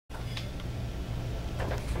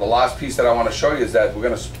the last piece that I want to show you is that we're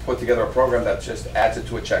going to put together a program that just adds it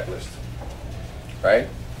to a checklist, right?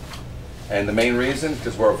 And the main reason,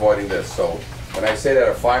 because we're avoiding this. So when I say that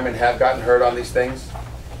a fireman have gotten hurt on these things,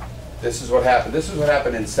 this is what happened. This is what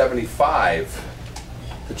happened in '75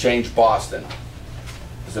 to change Boston.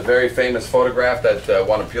 There's a very famous photograph that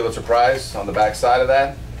won a Pulitzer Prize on the back side of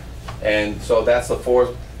that. And so that's the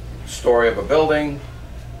fourth story of a building.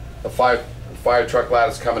 The fire truck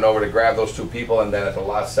ladder's coming over to grab those two people, and then at the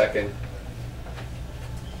last second,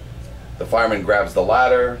 the fireman grabs the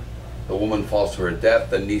ladder, the woman falls to her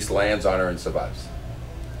death, the niece lands on her and survives.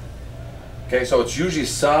 Okay, so it's usually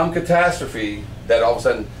some catastrophe that all of a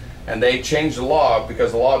sudden, and they changed the law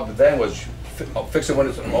because the law then was fix it when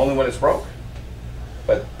it's only when it's broke.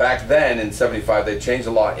 But back then in '75, they changed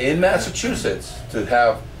the law in Massachusetts to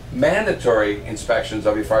have mandatory inspections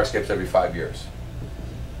of your fire escapes every 5 years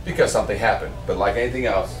because something happened. But like anything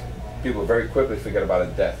else, people very quickly forget about a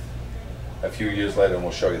death a few years later, and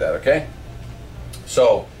we'll show you that, okay?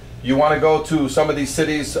 So you want to go to some of these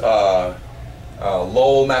cities.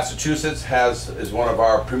 Lowell, Massachusetts is one of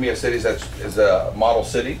our premier cities. That is a model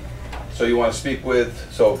city. So you want to speak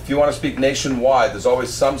with, so if you want to speak nationwide, there's always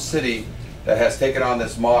some city that has taken on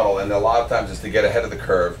this model, and a lot of times it's to get ahead of the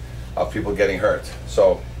curve of people getting hurt.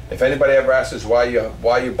 So if anybody ever asks us why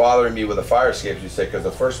you bothering me with the fire escapes, you say, because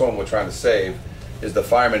the first one we're trying to save is the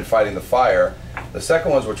firemen fighting the fire. The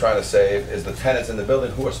second ones we're trying to save is the tenants in the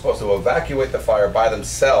building who are supposed to evacuate the fire by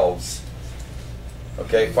themselves.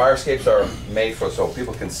 Okay, fire escapes are made for so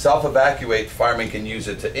people can self-evacuate, firemen can use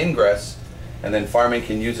it to ingress, and then firemen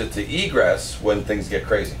can use it to egress when things get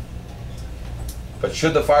crazy. But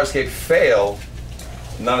should the fire escape fail,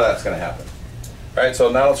 none of that's going to happen. All right,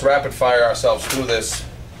 so now let's rapid fire ourselves through this.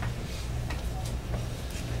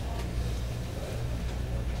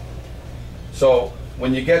 So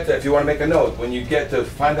when you get to, if you want to make a note, when you get to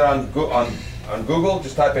find it on Google,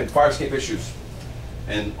 just type in fire escape issues.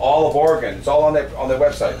 And all of Oregon, it's all on their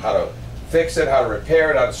website. How to fix it, how to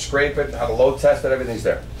repair it, how to scrape it, how to load test it, everything's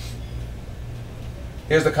there.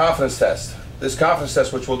 Here's the confidence test. This confidence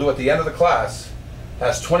test, which we'll do at the end of the class,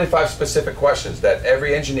 has 25 specific questions that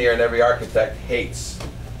every engineer and every architect hates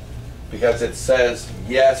because it says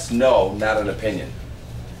yes, no, not an opinion.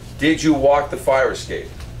 Did you walk the fire escape?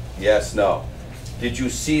 Yes, no. Did you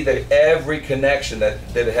see that every connection did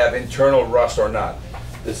it have internal rust or not?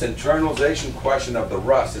 This internalization question of the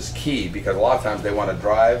rust is key because a lot of times they want to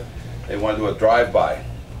do a drive-by.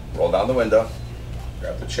 Roll down the window,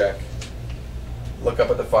 grab the check, look up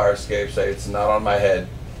at the fire escape, say it's not on my head,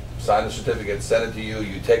 sign the certificate, send it to you,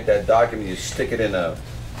 you take that document, you stick it in a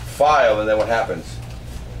file, and then what happens?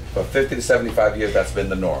 For 50 to 75 years, that's been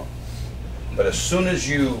the norm. But as soon as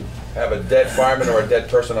you have a dead fireman or a dead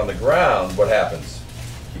person on the ground, what happens?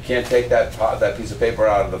 You can't take that piece of paper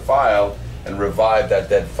out of the file and revive that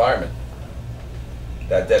dead fireman,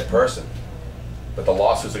 that dead person. But the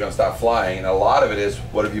lawsuits are going to start flying, and a lot of it is,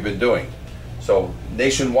 what have you been doing? So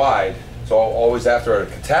nationwide, it's always after a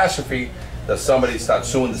catastrophe, does somebody start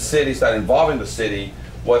suing the city, start involving the city,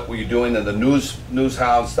 what were you doing? And the news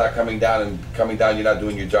hounds start coming down, you're not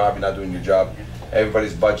doing your job,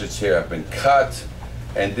 Everybody's budgets here have been cut,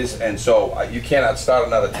 and so you cannot start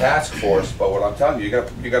another task force, but what I'm telling you,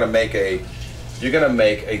 you're gonna make a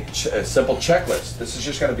simple checklist. This is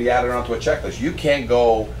just gonna be added onto a checklist. You can't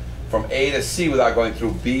go from A to C without going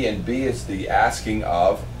through B, and B is the asking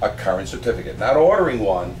of a current certificate. Not ordering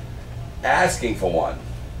one, asking for one.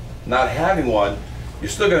 Not having one, you're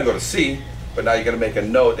still going to go to C, but now you're going to make a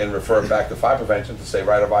note and refer it back to fire prevention to say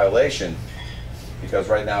right of violation, because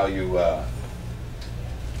right now you.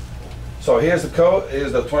 So here's the code.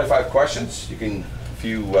 Here's the 25 questions. You can, if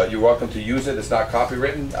you're welcome to use it. It's not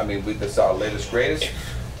copywritten. I mean, this is our latest greatest,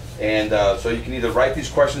 and so you can either write these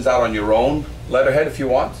questions out on your own letterhead if you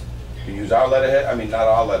want. You can use our letterhead. I mean, not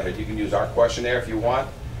our letterhead. You can use our questionnaire if you want.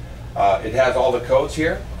 It has all the codes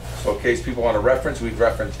here. So in case people want to reference, we've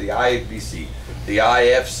referenced the IABC, the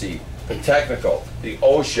IFC, the technical, the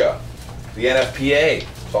OSHA, the NFPA.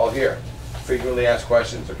 It's all here. Frequently asked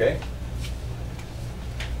questions, okay?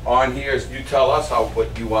 On here is you tell us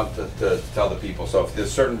what you want to tell the people. So if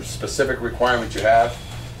there's certain specific requirements you have,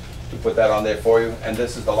 we put that on there for you. And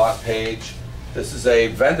this is the last page. This is a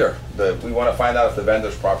vendor. We want to find out if the vendor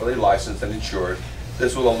is properly licensed and insured.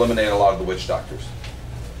 This will eliminate a lot of the witch doctors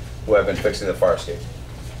who have been fixing the fire escape.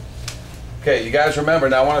 Okay, you guys remember,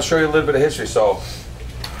 now I want to show you a little bit of history. So,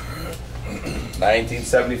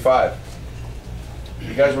 1975.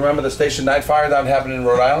 You guys remember the Station 9 fire that happened in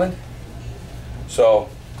Rhode Island? So,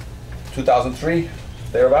 2003,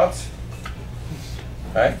 thereabouts.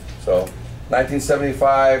 Right? So,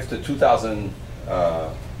 1975 to 2000,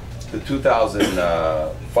 to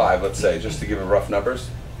 2005, let's say, just to give it rough numbers,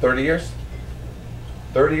 30 years?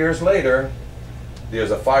 30 years later,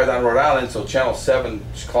 there's a fire down in Rhode Island, so Channel 7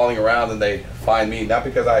 is calling around and they find me, not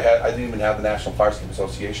because I didn't even have the National Fire Escape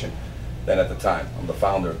Association then at the time. I'm the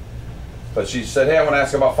founder. But she said, hey, I want to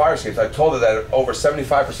ask about fire escapes. I told her that over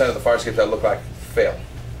 75% of the fire escapes that look like fail.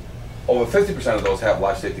 Over 50% of those have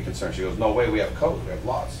life safety concerns. She goes, no way, we have code, we have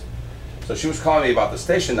laws. So she was calling me about the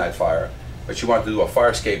Station Night fire, but she wanted to do a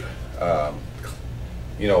fire escape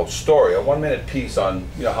story, a 1-minute piece on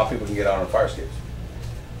how people can get out on fire escapes.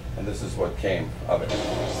 And this is what came of it.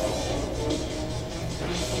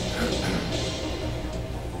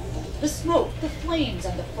 The smoke, the flames,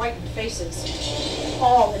 and the frightened faces,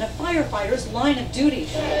 all in a firefighter's line of duty.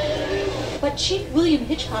 But Chief William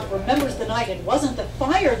Hitchcock remembers the night it wasn't the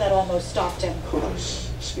fire that almost stopped him, I was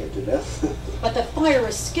scared to death. but the fire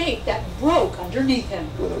escape that broke underneath him.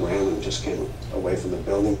 When it ran and just came away from the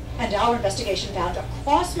building. And our investigation found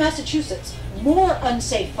across Massachusetts more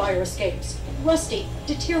unsafe fire escapes, rusty,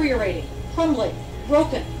 deteriorating, crumbling,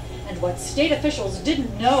 broken. And what state officials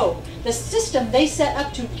didn't know, the system they set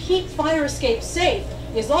up to keep fire escapes safe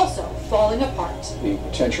is also falling apart. The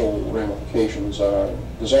potential ramifications are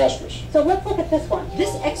disastrous. So let's look at this one.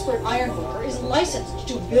 This expert ironworker is licensed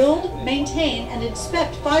to build, maintain, and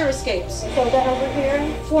inspect fire escapes. So that over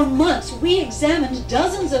here? For months, we examined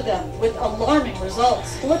dozens of them with alarming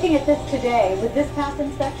results. Looking at this today, would this pass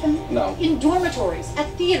inspection? No. In dormitories,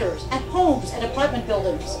 at theaters, at homes, and apartment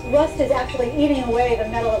buildings. Rust is actually eating away the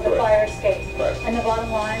metal of the Correct. fire escape. Right. And the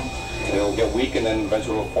bottom line? It'll get weak and then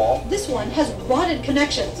eventually it'll fall. This one has rotted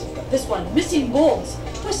connections. This one missing bolts,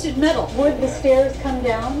 twisted metal. Would the stairs come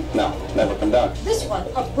down? No, never come down. This one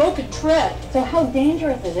a broken tread. So how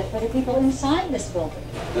dangerous is it for the people inside this building?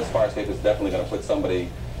 This fire escape is definitely going to put somebody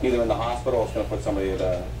either in the hospital or it's going to put somebody in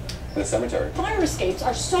a cemetery. Fire escapes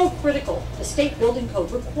are so critical. The state building code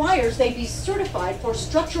requires they be certified for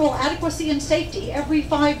structural adequacy and safety every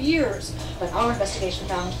 5 years. But our investigation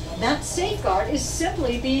found that safeguard is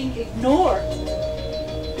simply being ignored.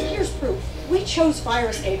 Here's proof. We chose fire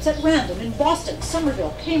escapes at random in Boston,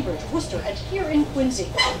 Somerville, Cambridge, Worcester, and here in Quincy.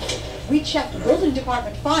 We checked building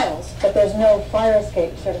department files But there's no fire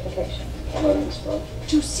escape certification.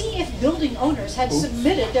 to see if building owners had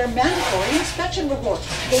submitted their mandatory inspection reports.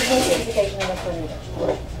 There's no certification in this one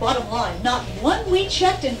either. Bottom line, not one we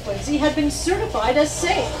checked in Quincy had been certified as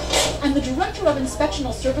safe. And the Director of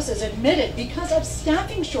Inspectional Services admitted because of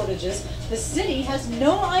staffing shortages, the city has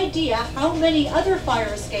no idea how many other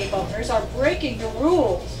fire escape owners are breaking the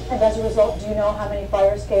rules. And as a result, do you know how many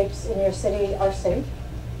fire escapes in your city are safe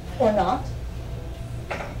or not?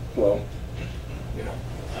 Well,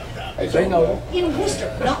 I don't know. In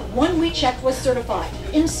Worcester, not one we checked was certified.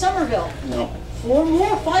 In Somerville, No. 4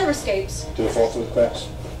 more fire escapes, To the fault of the class.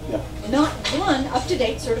 Yeah. not one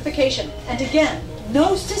up-to-date certification. And again,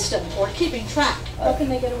 no system for keeping track. How can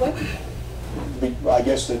they get away with it? I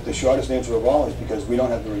guess that the shortest answer of all is because we don't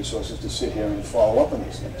have the resources to sit here and follow up on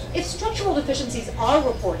these things. If structural deficiencies are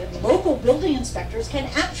reported, local building inspectors can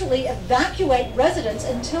actually evacuate residents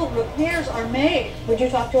until repairs are made. Would you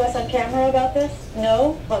talk to us on camera about this?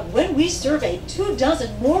 No, but when we surveyed 24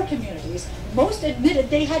 more communities, most admitted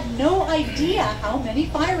they had no idea how many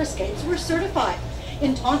fire escapes were certified.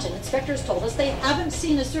 In Taunton, inspectors told us they haven't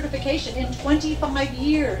seen a certification in 25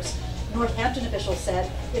 years. Northampton officials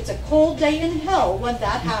said it's a cold day in hell when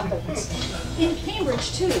that happens. In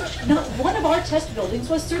Cambridge, too, not one of our test buildings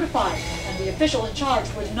was certified, and the official in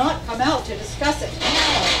charge would not come out to discuss it.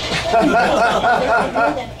 There are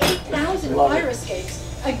more than 8,000 fire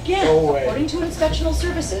escapes. Again, according to Inspectional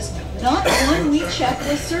Services, not one we checked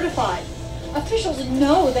was certified. Officials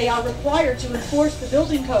know they are required to enforce the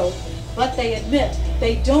building code, but they admit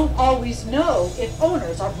they don't always know if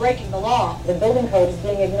owners are breaking the law. The building code is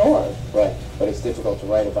being ignored. Right, but it's difficult to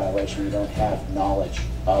write a violation. You don't have knowledge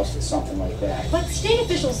of something like that. But state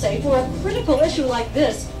officials say for a critical issue like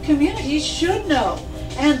this, communities should know.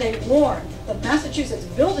 And they warn the Massachusetts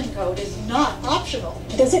building code is not optional.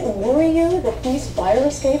 Does it worry you that these fire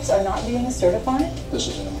escapes are not being certified? This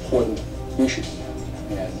is an important issue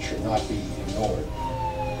and should not be ignored.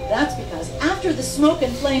 That's because after the smoke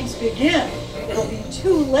and flames begin, it'll be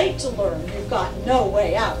too late to learn you've got no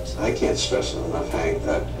way out. I can't stress it enough, Hank,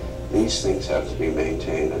 that these things have to be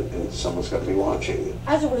maintained and someone's got to be watching.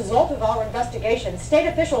 As a result of our investigation, state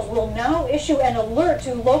officials will now issue an alert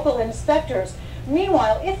to local inspectors.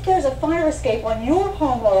 Meanwhile, if there's a fire escape on your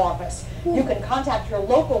home or office, you can contact your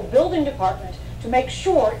local building department to make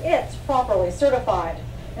sure it's properly certified.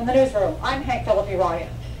 In the newsroom, I'm Hank Philippi Ryan.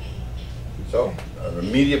 So, an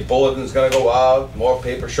immediate bulletin's gonna go out, more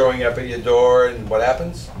paper showing up at your door, and what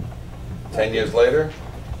happens? 10 years later,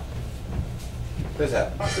 this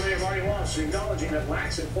happened. Boston Mayor Marty Walsh acknowledging that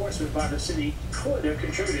lax enforcement by the city could have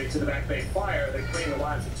contributed to the Back Bay fire that claimed the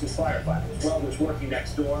lives of 2 firefighters. Welders working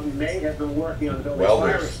next door may have been working on the building's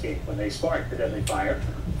fire escape when they sparked the deadly fire.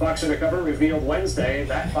 Fox Undercover revealed Wednesday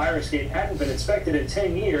that fire escape hadn't been inspected in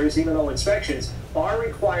 10 years, even though inspections are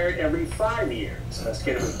required every 5 years.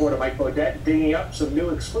 Investigative reporter Mike Bodette digging up some new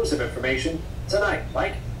exclusive information tonight.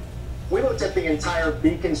 Mike? We looked at the entire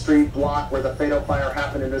Beacon Street block where the fatal fire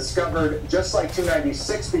happened and discovered, just like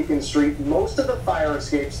 296 Beacon Street, most of the fire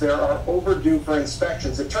escapes there are overdue for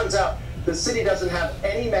inspections. It turns out the city doesn't have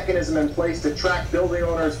any mechanism in place to track building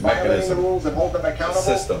owners violating the rules and hold them accountable.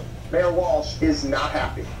 System. Mayor Walsh is not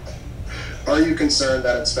happy. Are you concerned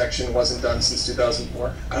that inspection wasn't done since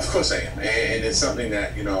 2004? Of course I am, and it's something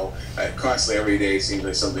that, you know, constantly every day seems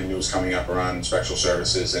like something new is coming up around special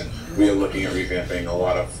services, and we are looking at revamping a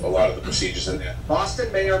lot of the procedures in there.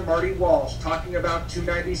 Boston Mayor Marty Walsh talking about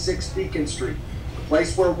 296 Beacon Street, a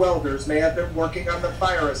place where welders may have been working on the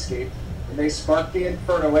fire escape, and they sparked the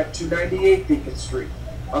inferno at 298 Beacon Street,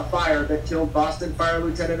 a fire that killed Boston Fire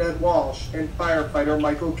Lieutenant Ed Walsh and firefighter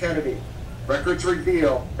Michael Kennedy. Records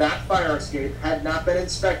reveal that fire escape had not been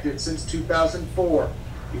inspected since 2004,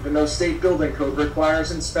 even though state building code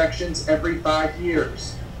requires inspections every 5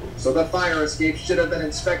 years. So the fire escape should have been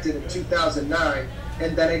inspected in 2009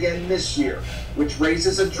 and then again this year, which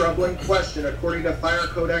raises a troubling question according to fire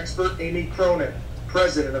code expert Amy Cronin,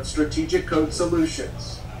 president of Strategic Code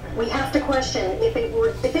Solutions. We have to question if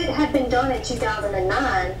it had been done in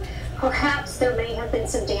 2009, perhaps there may have been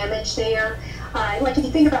some damage there. Like if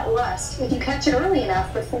you think about rust, if you catch it early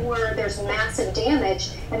enough before there's massive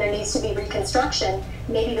damage and there needs to be reconstruction,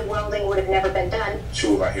 maybe the welding would have never been done.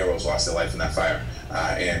 2 of our heroes lost their life in that fire,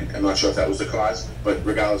 and I'm not sure if that was the cause, but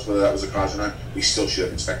regardless whether that was the cause or not, we still should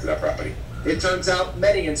have inspected that property. It turns out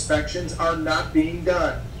many inspections are not being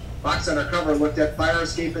done. Fox Undercover looked at fire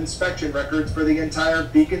escape inspection records for the entire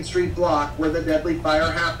Beacon Street block where the deadly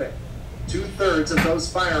fire happened. 2/3 of those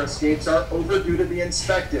fire escapes are overdue to be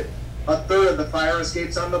inspected. 1/3 of the fire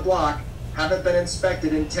escapes on the block haven't been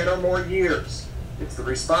inspected in 10 or more years. It's the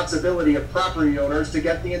responsibility of property owners to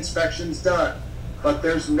get the inspections done, but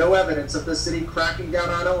there's no evidence of the city cracking down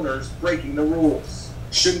on owners breaking the rules.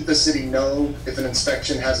 Shouldn't the city know if an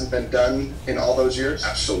inspection hasn't been done in all those years?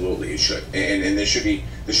 Absolutely, it should, and there should be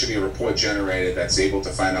a report generated that's able to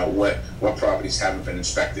find out what properties haven't been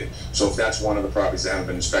inspected. So if that's one of the properties that haven't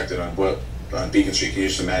been inspected on Beacon Street, can you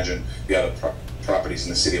just imagine the other properties in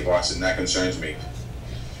the city of Boston? That concerns me.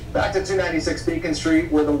 Back to 296 Beacon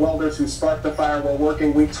Street, where the welders who sparked the fire were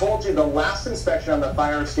working. We told you the last inspection on the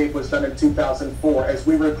fire escape was done in 2004. As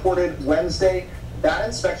we reported Wednesday, that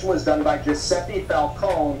inspection was done by Giuseppe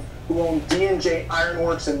Falcone, who owned D&J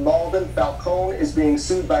Ironworks in Malden. Falcone is being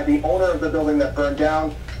sued by the owner of the building that burned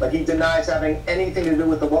down, but he denies having anything to do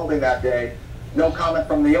with the welding that day. No comment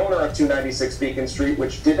from the owner of 296 Beacon Street,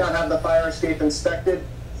 which did not have the fire escape inspected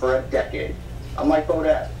for a decade. I'm Mike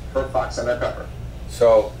Bodette for Fox Undercover.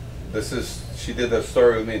 So she did the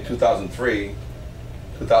story with me in 2003,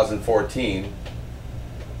 2014.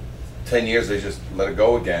 10 years, they just let it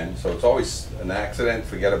go again. So it's always an accident,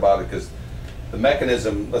 forget about it, because the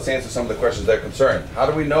mechanism, let's answer some of the questions that are concerned. How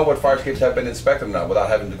do we know what fire escapes have been inspected or not without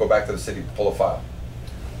having to go back to the city to pull a file?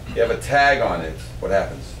 You have a tag on it, what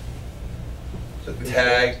happens? The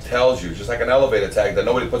tag tells you, just like an elevator tag that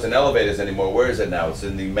nobody puts in elevators anymore. Where is it now? It's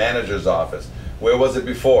in the manager's office. Where was it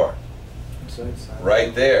before?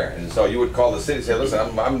 Right there. And so you would call the city and say,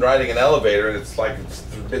 listen, I'm riding an elevator and it's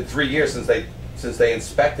been 3 years since they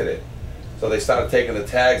inspected it. So they started taking the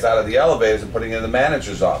tags out of the elevators and putting it in the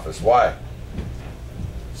manager's office. Why?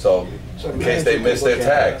 So in case they miss their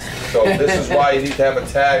tags. So this is why you need to have a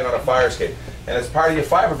tag on a fire escape. And it's part of your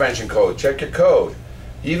fire prevention code. Check your code.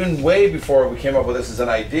 Even way before we came up with this as an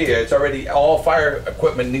idea, it's already all fire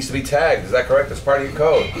equipment needs to be tagged. Is that correct? It's part of your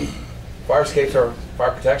code. Fire escapes are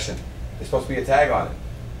fire protection. There's supposed to be a tag on it.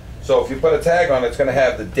 So if you put a tag on it, it's going to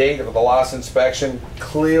have the date of the last inspection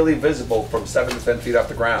clearly visible from 7 to 10 feet off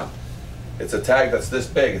the ground. It's a tag that's this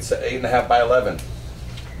big. It's 8.5 by 11.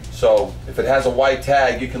 So if it has a white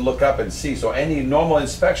tag, you can look up and see. So any normal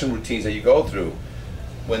inspection routines that you go through,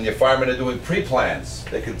 when your firemen are doing pre-plans,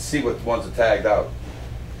 they can see what ones are tagged out.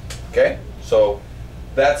 Okay? So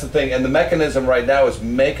that's the thing. And the mechanism right now is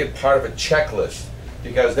make it part of a checklist,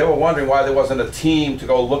 because they were wondering why there wasn't a team to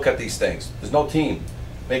go look at these things. There's no team.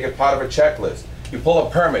 Make it part of a checklist. You pull a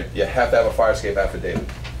permit, you have to have a fire escape affidavit.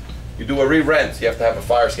 You do a re-rent, you have to have a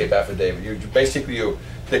fire escape affidavit. You're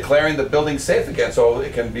declaring the building safe again so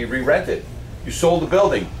it can be re-rented. You sold the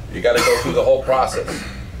building, you got to go through the whole process.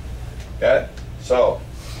 Got it? So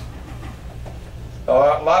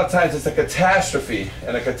A lot of times it's a catastrophe,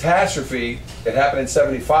 and a catastrophe, it happened in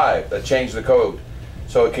 '75 that changed the code.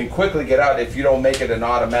 So it can quickly get out if you don't make it an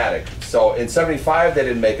automatic. So in '75 they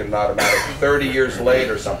didn't make it an automatic. 30 years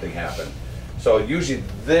later something happened. So usually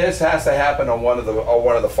this has to happen on one of the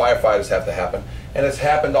firefighters have to happen, and it's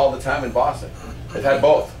happened all the time in Boston. They've had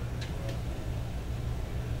both.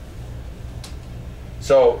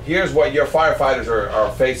 So here's what your firefighters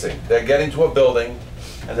are facing. They're getting to a building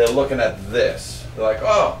and they're looking at this. They're like,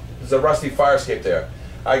 oh, there's a rusty fire escape there.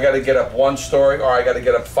 I got to get up 1 story, or I got to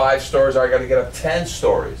get up 5 stories, or I got to get up 10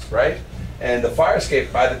 stories, right? And the fire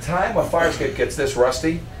escape, by the time a fire escape gets this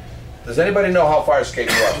rusty, does anybody know how fire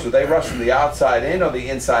escapes rust? Do they rust from the outside in or the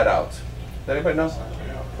inside out? Does anybody know?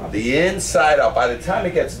 The inside out. By the time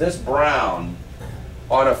it gets this brown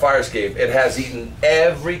on a fire escape, it has eaten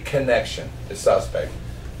every connection. It's suspect.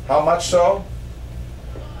 How much so?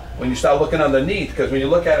 When you start looking underneath, because when you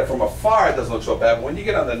look at it from afar, it doesn't look so bad, but when you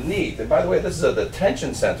get underneath, and by the way, this is a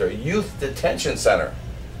detention center, a youth detention center,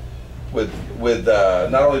 with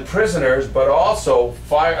not only prisoners, but also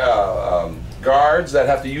guards that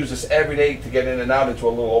have to use this every day to get in and out into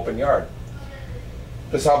a little open yard.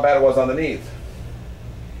 This is how bad it was underneath.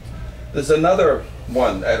 There's another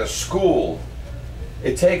one at a school.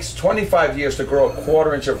 It takes 25 years to grow a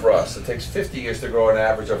 1/4 inch of rust. It takes 50 years to grow an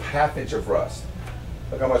average of 1/2 inch of rust.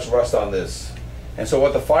 Look how much rust on this. And so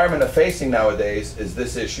what the firemen are facing nowadays is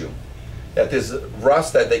this issue. That there's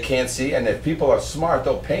rust that they can't see, and if people are smart,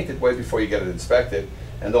 they'll paint it way before you get it inspected,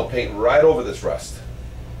 and they'll paint right over this rust.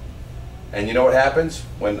 And you know what happens?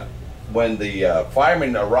 When the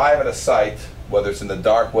firemen arrive at a site, whether it's in the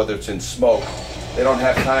dark, whether it's in smoke, they don't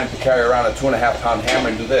have time to carry around a 2.5 pound hammer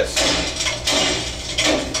and do this.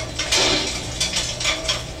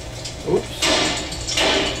 Oops.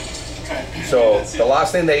 So the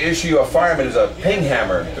last thing they issue a fireman is a ping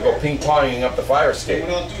hammer to go ping-ponging up the fire escape.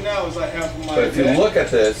 What I'll do now is I have my But if you look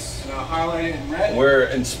at this, and I'll highlight it in red. we're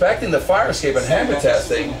inspecting the fire escape and hammer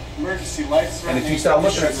testing. Emergency lights. And if you start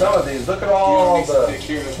looking at some of these, look at all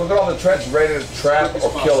the treads ready to trap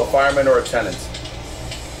or kill a fireman or a tenant.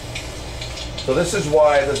 So this is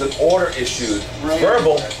why there's an order issued,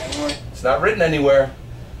 verbal, it's not written anywhere,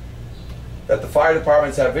 that the fire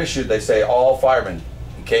departments have issued. They say all firemen,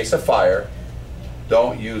 in case of fire,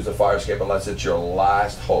 don't use the fire escape unless it's your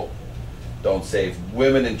last hope. Don't save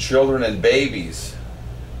women and children and babies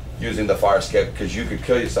using the fire escape, because you could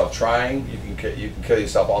kill yourself trying, you can kill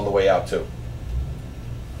yourself on the way out too.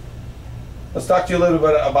 Let's talk to you a little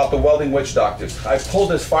bit about the welding witch doctors. I pulled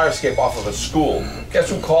this fire escape off of a school.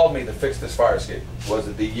 Guess who called me to fix this fire escape? Was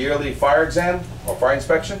it the yearly fire exam or fire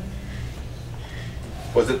inspection?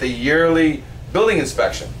 Was it the yearly building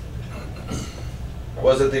inspection?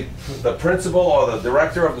 Was it the principal or the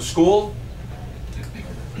director of the school?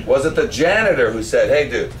 Was it the janitor who said, hey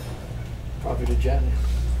dude, probably the janitor,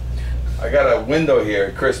 I got a window here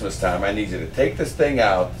at Christmas time, I need you to take this thing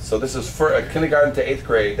out. So this is for a kindergarten to 8th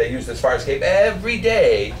grade. They use this fire escape every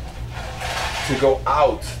day to go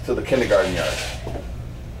out to the kindergarten yard.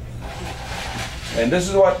 And this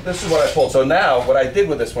is what I pulled. So now what I did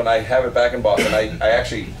with this one, I have it back in Boston. I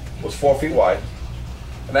actually was 4 feet wide,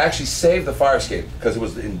 and I actually saved the fire escape because it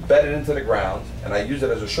was embedded into the ground, and I used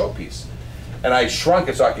it as a showpiece. And I shrunk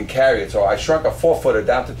it so I can carry it. So I shrunk a 4-footer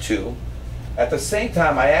down to 2. At the same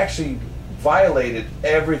time, I actually violated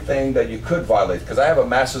everything that you could violate, because I have a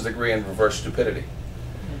master's degree in reverse stupidity.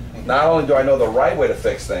 Not only do I know the right way to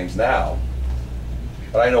fix things now,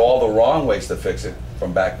 but I know all the wrong ways to fix it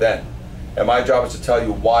from back then. And my job is to tell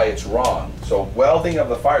you why it's wrong. So welding of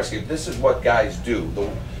the fire escape, this is what guys do.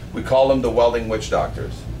 We call them the welding witch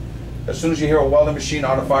doctors. As soon as you hear a welding machine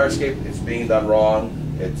on a fire escape, it's being done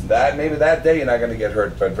wrong. It's that, maybe that day you're not going to get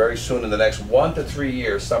hurt, but very soon in the next 1 to 3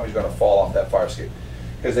 years, somebody's going to fall off that fire escape.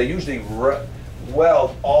 Because they usually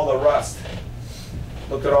weld all the rust.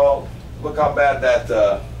 Look how bad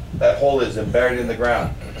that hole is and buried in the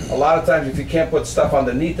ground. A lot of times if you can't put stuff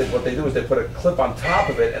underneath it, what they do is they put a clip on top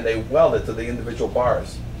of it and they weld it to the individual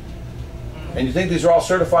bars. And you think these are all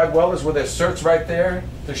certified welders with their certs right there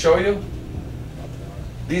to show you?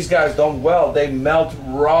 These guys don't weld, they melt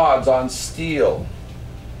rods on steel.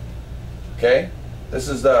 Okay? This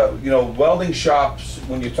is the, welding shops,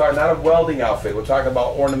 when you talk, not a welding outfit, we're talking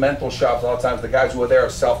about ornamental shops. A lot of times the guys who are there are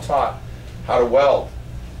self-taught how to weld.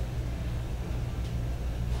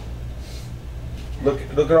 Look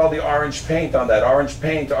at all the orange paint on that. Orange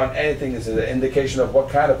paint on anything is an indication of what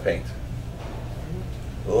kind of paint.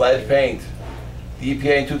 Lead paint. The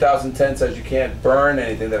EPA in 2010 says you can't burn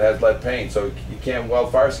anything that has lead paint, so you can't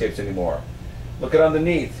weld fire escapes anymore. Look at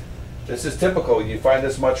underneath. This is typical. You find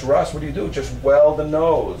this much rust, what do? Just weld the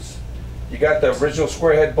nose. You got the original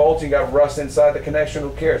square head bolts, you got rust inside the connection,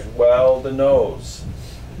 who cares? Weld the nose.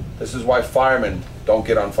 This is why firemen don't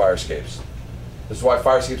get on fire escapes. This is why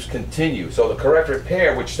fire escapes continue. So the correct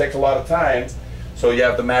repair, which takes a lot of time, so you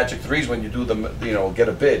have the magic threes when you do the, get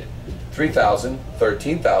a bid. 3,000,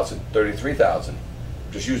 13,000, 33,000.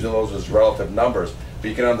 Just using those as relative numbers. But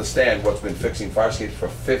you can understand what's been fixing fire escapes for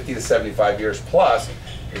 50 to 75 years plus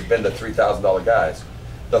has been the $3,000 guys.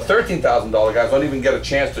 The $13,000 guys don't even get a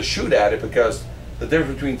chance to shoot at it because the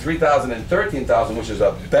difference between 3,000 and 13,000, which is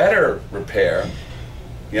a better repair,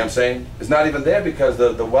 you know what I'm saying, is not even there because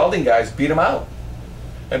the welding guys beat them out.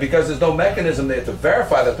 And because there's no mechanism there to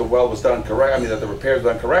verify that the weld was done correct, I mean that the repair was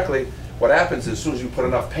done correctly, what happens is as soon as you put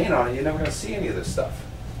enough paint on it, you're never going to see any of this stuff.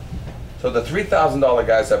 So the $3,000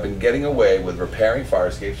 guys have been getting away with repairing fire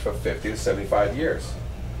escapes for 50 to 75 years.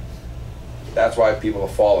 That's why people are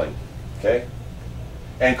falling, okay?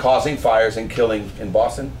 And causing fires and killing in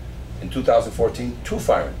Boston in 2014, 2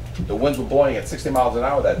 firemen. The winds were blowing at 60 miles an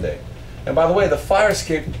hour that day. And by the way, the fire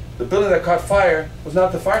escape, the building that caught fire was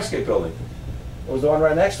not the fire escape building. It was the one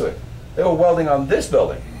right next to it. They were welding on this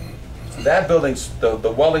building. That building,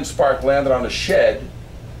 the welding spark landed on a shed.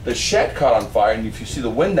 The shed caught on fire, and if you see the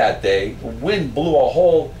wind that day, the wind blew a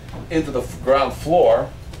hole into the ground floor.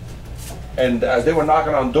 And as they were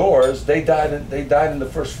knocking on doors, they died in the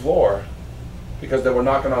first floor because they were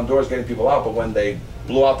knocking on doors getting people out. But when they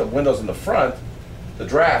blew out the windows in the front, the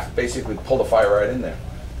draft basically pulled the fire right in there.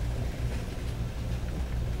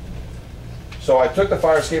 So I took the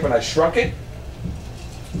fire escape and I shrunk it.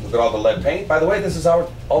 Look at all the lead paint. By the way, this is how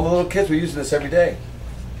all the little kids were using this every day.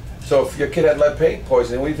 So if your kid had lead paint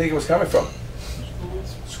poisoning, where do you think it was coming from?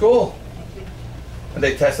 School. And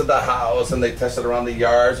they tested the house and they tested around the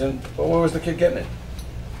yards, and well, where was the kid getting it?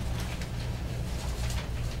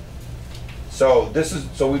 So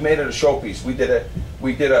we made it a showpiece. We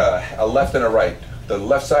did a left and a right. The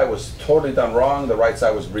left side was totally done wrong. The right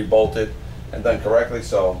side was rebolted and done correctly.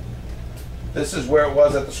 So this is where it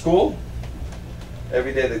was at the school.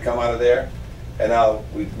 Every day they'd come out of there, and now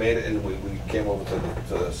we've made it, and we came over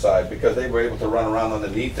to the side because they were able to run around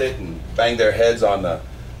underneath it and bang their heads on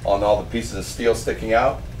all the pieces of steel sticking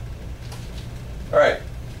out. All right,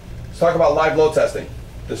 let's talk about live load testing.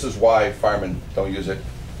 This is why firemen don't use it.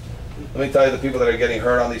 Let me tell you the people that are getting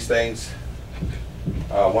hurt on these things.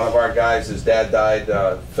 One of our guys, his dad died,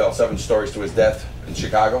 fell 7 stories to his death in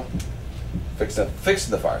Chicago, fixing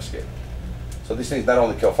the fire escape. So these things not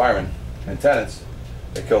only kill firemen and tenants,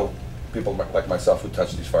 they kill people like myself who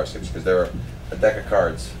touch these fire escapes because they're a deck of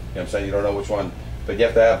cards. You know what I'm saying? You don't know which one, but you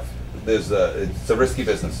have to have. It's a risky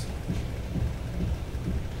business.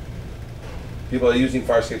 People are using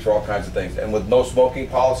fire escapes for all kinds of things, and with no smoking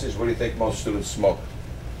policies, what do you think most students smoke?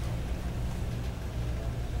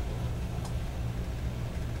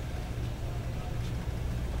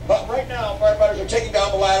 But right now, firefighters are taking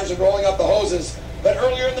down the ladders and rolling up the hoses. But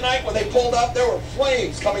earlier in the night, when they pulled up, there were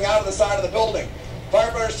flames coming out of the side of the building.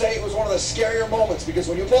 Firefighters say it was one of the scarier moments because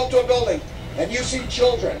when you pull up to a building and you see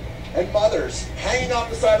children and mothers hanging off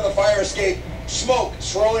the side of the fire escape, smoke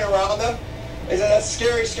swirling around them, they said that's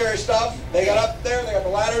scary, scary stuff. They got up there, they got the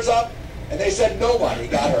ladders up, and they said nobody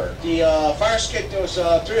got hurt. The fire escape, there was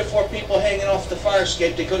 3 or 4 people hanging off the fire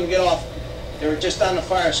escape. They couldn't get off. They were just on the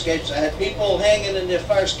fire escapes. I had people hanging in their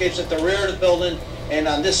fire escapes at the rear of the building, and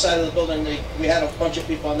on this side of the building, we had a bunch of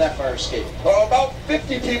people on that fire escape. Well, about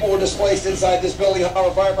 50 people were displaced inside this building.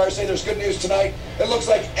 Our firefighters say there's good news tonight. It looks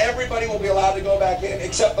like everybody will be allowed to go back in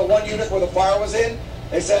except the one unit where the fire was in.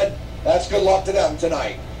 They said that's good luck to them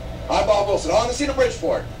tonight. I'm Bob Wilson, on the scene of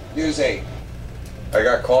Bridgeport, News 8. I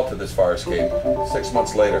got called to this fire escape 6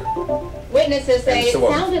 months later. Witnesses say it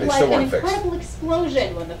sounded like an fixed. incredible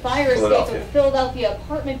explosion when the fire escape of the Philadelphia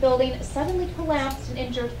apartment building suddenly collapsed and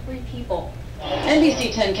injured 3 people.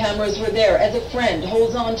 NBC 10 cameras were there as a friend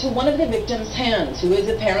holds on to one of the victim's hands, who is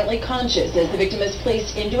apparently conscious as the victim is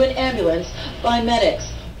placed into an ambulance by medics.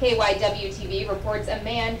 KYW-TV reports a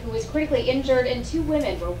man who was critically injured and 2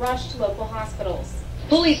 women were rushed to local hospitals.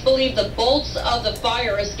 Police believe the bolts of the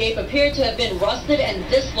fire escape appear to have been rusted and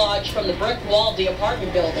dislodged from the brick wall of the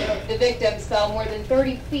apartment building. The victims fell more than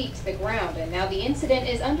 30 feet to the ground, and now the incident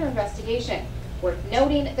is under investigation. Worth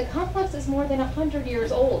noting, the complex is more than 100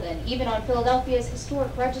 years old and even on Philadelphia's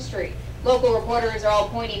historic registry. Local reporters are all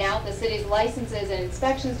pointing out the city's licenses and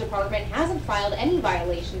inspections department hasn't filed any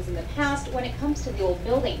violations in the past when it comes to the old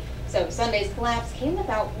building, so Sunday's collapse came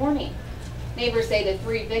without warning. Neighbors say the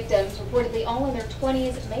 3 victims, reportedly all in their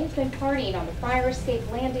 20s, may have been partying on the fire escape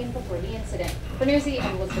landing before the incident. For Newsy,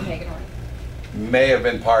 I'm Elizabeth Hagenhorn. May have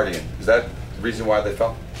been partying. Is that the reason why they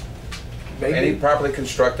fell? Any properly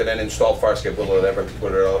constructed and installed fire escape, will it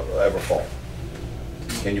ever fall?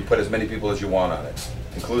 Can you put as many people as you want on it,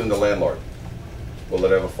 including the landlord? Will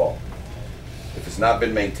it ever fall? If it's not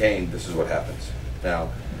been maintained, this is what happens. Now,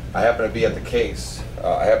 I happen to be at the case.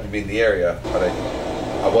 I happen to be in the area, but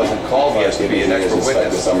I wasn't called yet to be an expert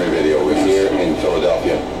witness. The summary video over here in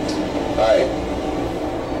Philadelphia. All right.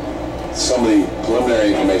 Some of the preliminary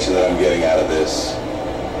information that I'm getting out of this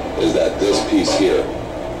is that this piece here,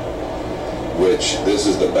 which this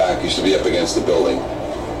is the back, used to be up against the building.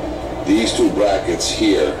 These two brackets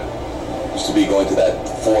here used to be going to that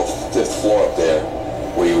fifth floor up there,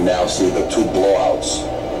 where you now see the two blowouts.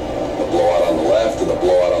 The blowout on the left and the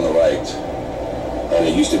blowout on the right. And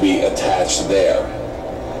it used to be attached there.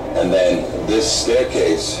 And then this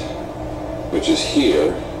staircase, which is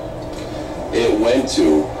here, it went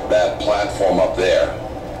to that platform up there.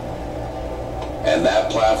 And that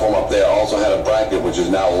platform up there also had a bracket which is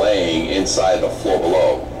now laying inside the floor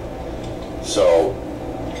below. So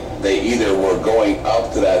they either were going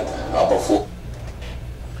up to that upper floor.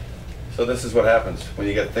 So this is what happens when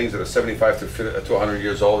you get things that are 75 to 100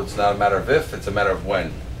 years old. It's not a matter of if, it's a matter of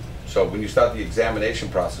when. So when you start the examination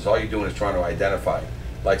process, all you're doing is trying to identify,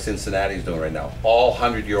 like Cincinnati is doing right now. All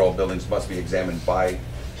 100-year-old buildings must be examined by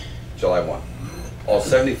July 1. All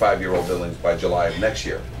 75-year-old buildings by July of next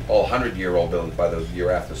year. All 100-year-old buildings by the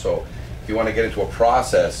year after. So if you want to get into a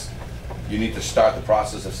process, you need to start the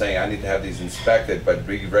process of saying, I need to have these inspected, but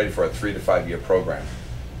be ready for a 3 to 5 year program.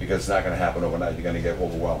 Because it's not going to happen overnight. You're going to get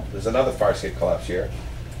overwhelmed. There's another fire escape collapse here,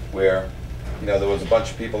 where, you know, there was a bunch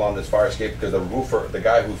of people on this fire escape because the roofer, the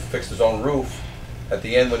guy who fixed his own roof, at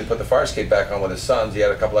the end when he put the fire escape back on with his sons, he had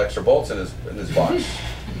a couple extra bolts in his box.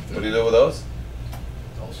 What do you do with those?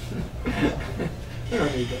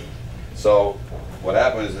 So what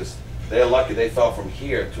happened is this: they're lucky they fell from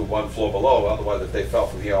here to one floor below. Otherwise, if they fell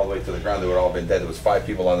from here all the way to the ground, they would have all been dead. There was 5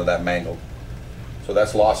 people under that mangled. So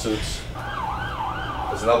that's lawsuits.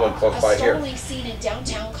 There's another one close by here. A startling scene in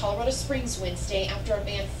downtown Colorado Springs Wednesday after a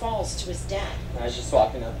man falls to his death. I was just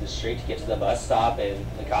walking up the street to get to the bus stop, and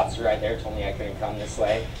the cops were right there, told me I couldn't come this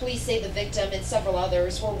way. Police say the victim and several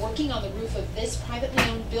others were working on the roof of this privately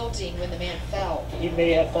owned building when the man fell. He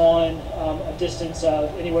may have fallen a distance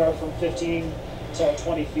of anywhere from 15 to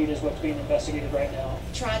 20 feet is what's being investigated right now.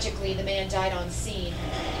 Tragically, the man died on scene.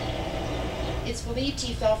 It's believed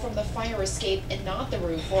he fell from the fire escape and not the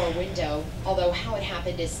roof or a window, although how it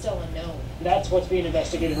happened is still unknown. That's what's being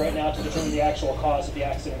investigated right now to determine the actual cause of the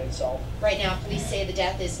accident itself. Right now, police say the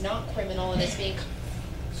death is not criminal and is being...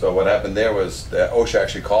 So what happened there was that OSHA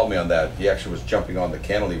actually called me on that. He actually was jumping on the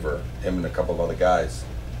cantilever, him and a couple of other guys,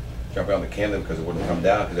 jumping on the cantilever because it wouldn't come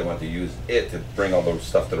down because they wanted to use it to bring all the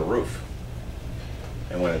stuff to the roof.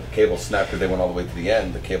 And when the cable snapped, because they went all the way to the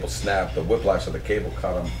end, the cable snapped, the whiplash of the cable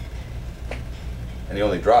caught him. And he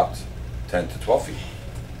only dropped 10 to 12 feet.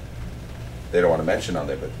 They don't want to mention on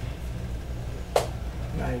there, but...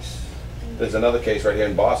 Nice. There's another case right here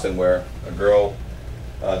in Boston where a girl,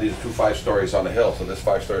 these are 2 5-stories on the hill, so this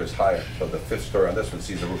 5-story is higher. So the 5th story on this one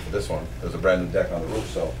sees the roof of this one. There's a brand new deck on the roof,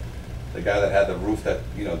 so the guy that had the roof that,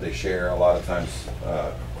 you know, they share a lot of times,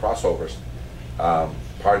 crossovers,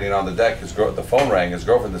 partying on the deck, the phone rang, his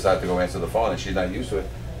girlfriend decided to go answer the phone and she's not used to it.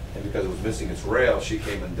 And because it was missing its rail, she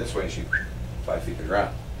came in this way and she 5 feet to the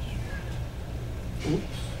ground.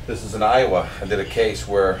 This is in Iowa. I did a case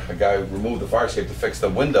where a guy removed the fire escape to fix the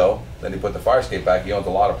window, then he put the fire escape back. He owns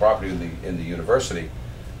a lot of property in the university,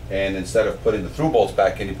 and instead of putting the through bolts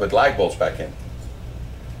back in, he put lag bolts back in.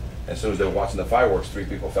 As soon as they were watching the fireworks, 3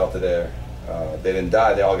 people fell to their, they didn't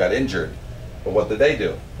die, they all got injured. But what did they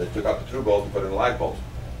do? They took out the through bolt and put in a lag bolt.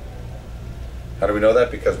 How do we know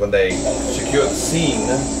that? Because when they secured the scene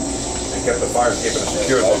and kept the fire escape in a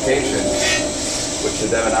secured location, which to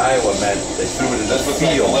them in Iowa meant they threw it in the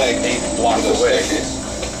field 8 blocks away.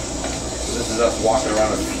 So this is us walking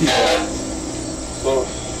around a field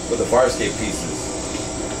with the fire escape pieces.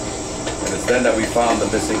 And it's then that we found the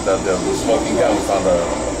missing, the smoking gun. We found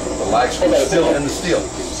the lag screw still in the steel.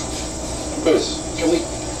 Bruce, do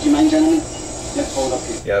you mind, gentlemen? Let's hold up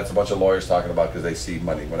here. Yeah, that's a bunch of lawyers talking about because they see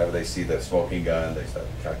money. Whenever they see the smoking gun, they start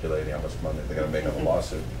calculating how much money they're going to make on the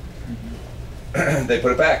lawsuit. They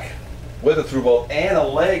put it back with a through bolt and a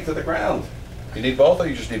leg to the ground. You need both or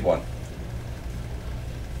you just need one?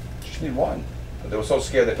 You just need one. They were so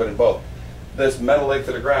scared they put in both. This metal leg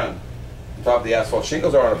to the ground on top of the asphalt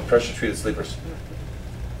shingles are on pressure treated sleepers.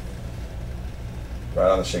 Right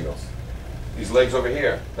on the shingles. These legs over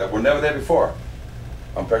here that were never there before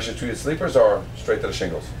on pressure treated sleepers are straight to the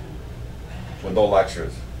shingles with no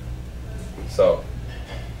lectures. So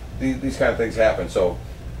these kind of things happen. So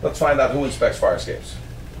let's find out who inspects fire escapes.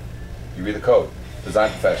 You read the code.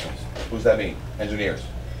 Design professionals. Who's that mean? Engineers.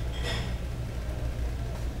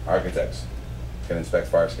 Architects can inspect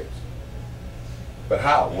fire escapes. But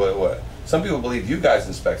how? What? Some people believe you guys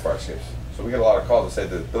inspect fire escapes. So we get a lot of calls that say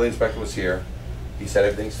the building inspector was here. He said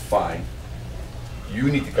everything's fine.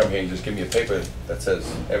 You need to come here and just give me a paper that says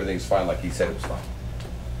everything's fine like he said it was fine.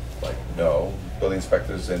 Like, no. Building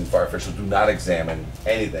inspectors and fire officials do not examine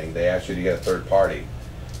anything. They ask you to get a third party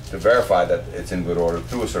to verify that it's in good order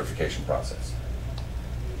through a certification process.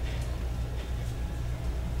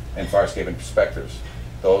 And fire escape inspectors,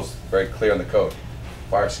 those very clear in the code.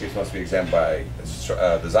 Fire escapes must be examined by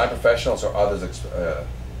design professionals or others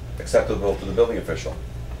acceptable to the building official.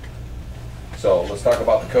 So let's talk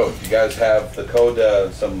about the code. You guys have the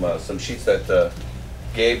code, some sheets that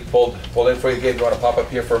Gabe pulled in for you. Gabe, you want to pop up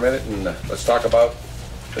here for a minute and let's talk about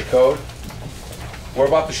the code? We're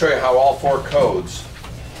about to show you how all 4 codes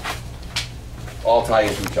all tie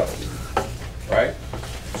into each other, right?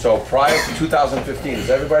 So prior to 2015, is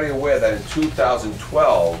everybody aware that in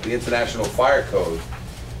 2012, the International Fire Code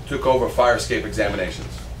took over fire escape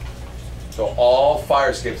examinations? So all fire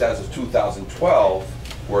escapes as of 2012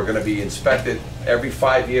 were going to be inspected every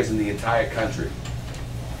 5 years in the entire country.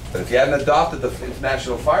 But if you hadn't adopted the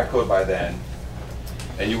International Fire Code by then,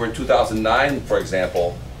 and you were in 2009, for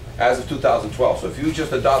example, as of 2012, so if you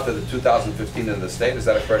just adopted the 2015 in the state, is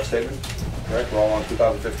that a correct statement? Correct? We're all on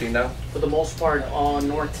 2015 now? For the most part, all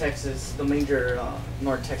North Texas, the major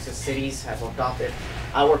North Texas cities have adopted.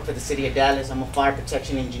 I work for the city of Dallas. I'm a fire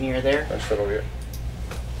protection engineer there. Let's sit over here.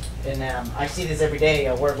 And I see this every day.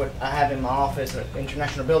 I have in my office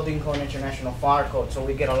International Building Code, International Fire Code. So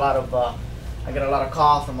we get a lot of, I get a lot of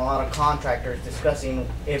calls from a lot of contractors discussing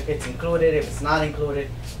if it's included, if it's not included.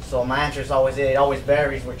 So my answer is always, it always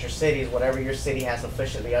varies with your cities. Whatever your city has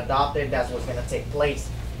officially adopted, that's what's going to take place.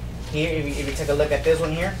 Here, if you take a look at this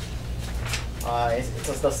one here,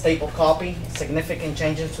 it's the staple copy. Significant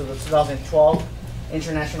changes to the 2012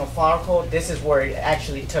 International Fire Code. This is where it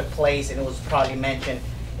actually took place, and it was probably mentioned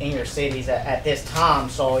in your cities at this time.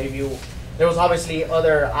 So there was obviously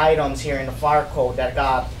other items here in the fire code that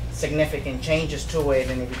got significant changes to it.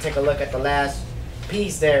 And if you take a look at the last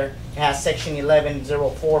piece there, it has section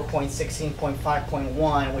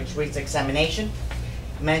 1104.16.5.1, which reads examination.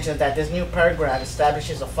 Mentions that this new paragraph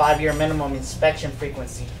establishes a 5-year minimum inspection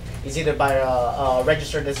frequency. It's either by a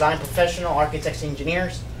registered design professional, architects,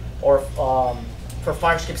 engineers, or for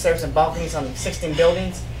fire escape stairs and balconies on existing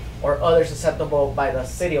buildings, or others acceptable by the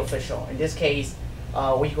city official. In this case,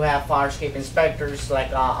 we could have fire escape inspectors.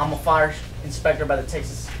 Like I'm a fire inspector by the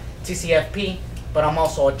Texas TCFP, but I'm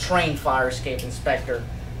also a trained fire escape inspector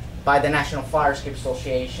by the National Fire Escape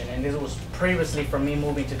Association. And this was previously from me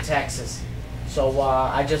moving to Texas. So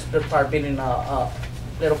I just started building a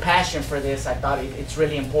little passion for this. I thought it's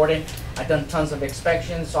really important. I've done tons of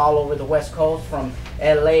inspections all over the West Coast, from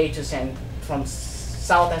LA to from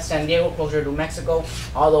south at San Diego, closer to Mexico,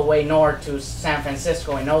 all the way north to San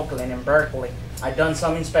Francisco and Oakland and Berkeley. I've done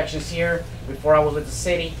some inspections here before I was with the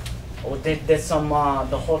city. I did some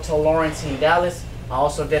the Hotel Lawrence in Dallas. I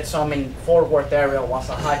also did some in Fort Worth area,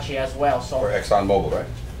 Waxahachie as well. So for ExxonMobil, right?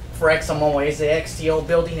 For ExxonMobil, it's the XTO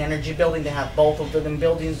building, energy building. They have both of them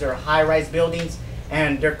buildings. They're high-rise buildings,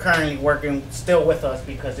 and they're currently working still with us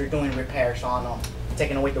because they're doing repairs on them,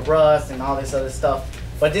 taking away the rust and all this other stuff.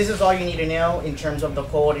 But this is all you need to know in terms of the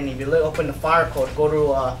code. And if you open the fire code, go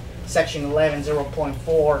to section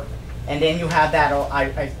 11.0.4, and then you have that.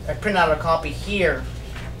 I print out a copy here,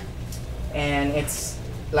 and it's,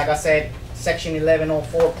 like I said, section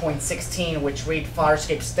 1104.16, which read fire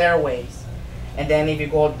escape stairways. And then if you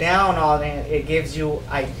go down on it, it gives you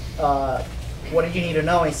what do you need to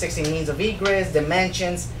know in 16 means of egress,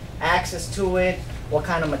 dimensions, access to it, what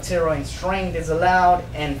kind of material and strength is allowed,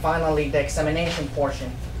 and finally the examination portion.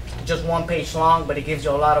 Just 1 page long, but it gives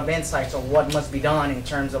you a lot of insights on what must be done in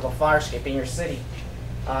terms of a fire escape in your city.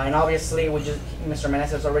 And obviously, Mr.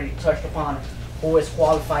 Menezes already touched upon who is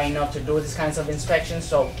qualified enough to do these kinds of inspections.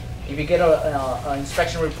 So if you get an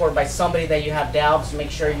inspection report by somebody that you have doubts, make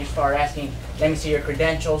sure you start asking, let me see your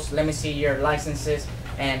credentials, let me see your licenses,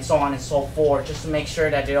 and so on and so forth, just to make sure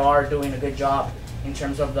that they are doing a good job in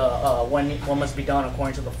terms of the what must be done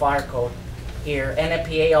according to the fire code here.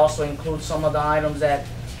 NFPA also includes some of the items that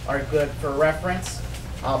are good for reference,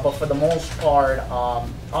 but for the most part,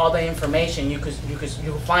 all the information you can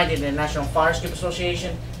find it in the National Fire Escape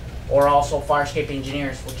Association, or also Fire Escape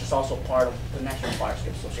Engineers, which is also part of the National Fire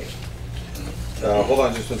Escape Association. Hold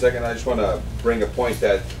on just 1 second. I just want to bring a point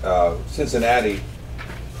that Cincinnati,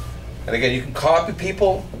 and again, you can copy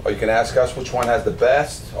people, or you can ask us which one has the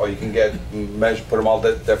best, or you can put them all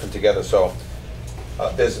different together. So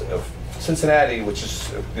there's Cincinnati, which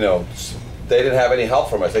is, you know, they didn't have any help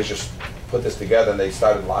from us. They just put this together, and they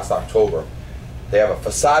started last October. They have a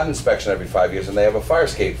facade inspection every 5 years, and they have a fire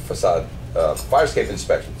escape facade, fire escape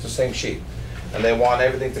inspection. It's the same sheet. And they want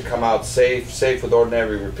everything to come out safe, safe with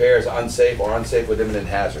ordinary repairs, unsafe, or unsafe with imminent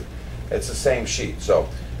hazard. It's the same sheet. So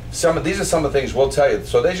these are some of the things we'll tell you.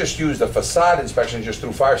 So they just use the facade inspection, just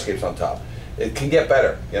threw fire escapes on top. It can get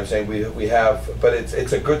better, you know what I'm saying? We have, but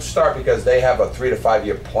it's a good start because they have a 3 to 5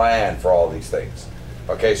 year plan for all these things.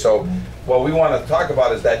 Okay, so what we want to talk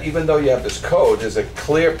about is that even though you have this code, there's a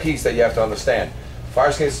clear piece that you have to understand. Fire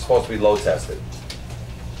escapes is supposed to be load tested.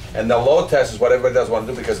 And the load test is what everybody doesn't want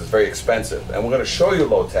to do because it's very expensive. And we're going to show you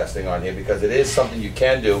load testing on here because it is something you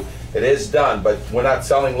can do. It is done, but we're not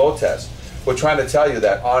selling load tests. We're trying to tell you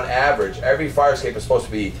that on average, every fire escape is supposed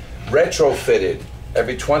to be retrofitted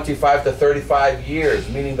every 25 to 35 years,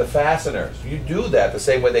 meaning the fasteners. You do that the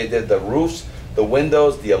same way they did the roofs, the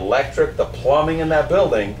windows, the electric, the plumbing in that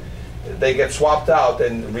building. They get swapped out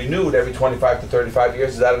and renewed every 25 to 35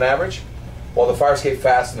 years. Is that an average? Well, the fire escape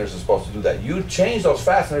fasteners are supposed to do that. You change those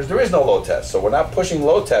fasteners, there is no load test. So we're not pushing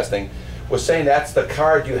load testing. We're saying that's the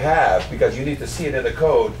card you have because you need to see it in the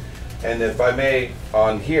code. And if I may,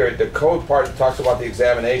 on here, the code part talks about the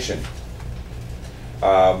examination.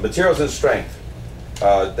 Materials and strength.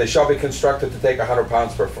 They shall be constructed to take 100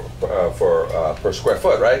 pounds per square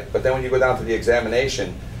foot, right? But then when you go down to the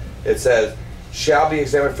examination, it says, shall be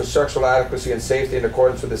examined for structural adequacy and safety in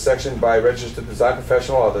accordance with this section by a registered design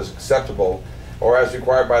professional or others acceptable, or as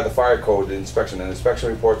required by the fire code inspection. And inspection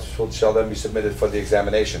reports shall then be submitted for the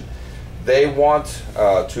examination. They want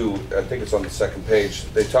to, I think it's on the second page,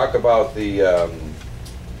 they talk about the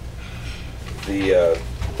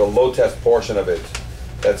load test portion of it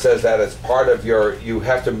that says that as part of your, you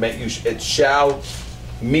have to make, it shall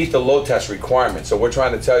meet the load test requirements. So we're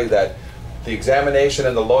trying to tell you that the examination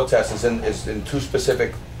and the load test is in two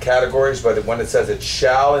specific categories, but when it says it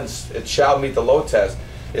shall meet the load test,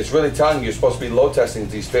 it's really telling you you're supposed to be load testing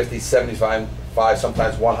these 50, 75,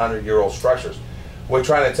 sometimes 100-year-old structures. We're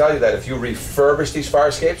trying to tell you that if you refurbish these fire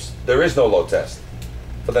escapes, there is no load test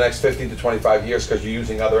for the next 15 to 25 years because you're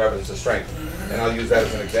using other evidence of strength. And I'll use that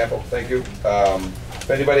as an example. Thank you. If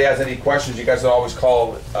anybody has any questions, you guys can always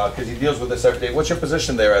call, because he deals with this every day. What's your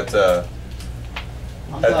position there at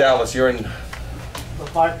Dallas? You're in the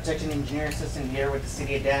Fire Protection Engineer Assistant here with the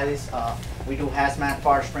City of Dallas. We do hazmat,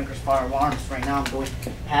 fire sprinklers, fire alarms. Right now I'm doing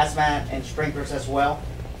hazmat and sprinklers as well.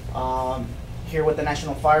 Here with the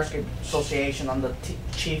National Fire Escape Association, I'm the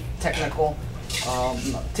Chief Technological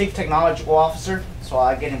Officer. So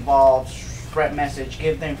I get involved, spread message,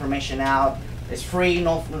 give the information out. It's free.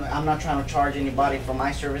 No, I'm not trying to charge anybody for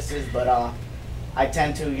my services, but I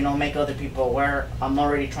tend to, you know, make other people aware. I'm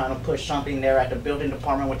already trying to push something there at the building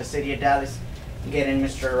department with the City of Dallas. Getting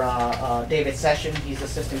Mr. David Session, he's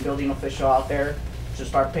assistant building official out there, to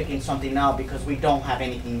start picking something out because we don't have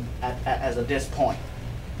anything as of this point.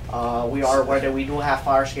 We are aware that we do have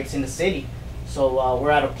fire escapes in the city, so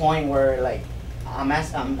we're at a point where, like, I'm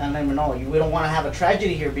letting them know, we don't want to have a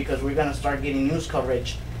tragedy here because we're gonna start getting news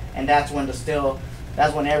coverage, and that's when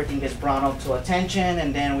that's when everything gets brought up to attention,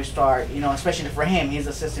 and then we start, you know, especially for him, he's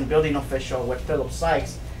assistant building official with Philip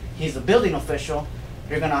Sykes. He's a building official.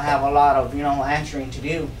 You're gonna have a lot of, you know, answering to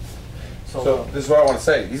do. So this is what I want to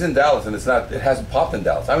say. He's in Dallas, and it hasn't popped in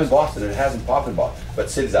Dallas. I'm in Boston, and it hasn't popped in Boston. But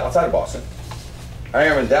cities outside of Boston. I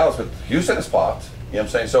am in Dallas, but Houston has popped. You know what I'm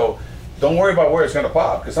saying? So don't worry about where it's going to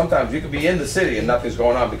pop, because sometimes you could be in the city and nothing's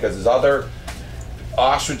going on because there's other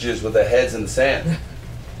ostriches with their heads in the sand.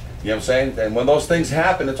 You know what I'm saying? And when those things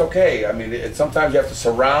happen, it's okay. I mean, sometimes you have to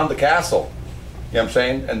surround the castle. You know what I'm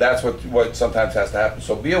saying? And that's what sometimes has to happen.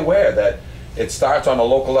 So be aware that it starts on a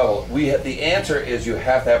local level. The answer is you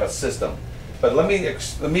have to have a system. But let me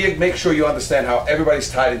make sure you understand how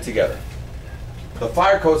everybody's tied in together. The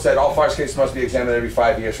fire code said all fire escapes must be examined every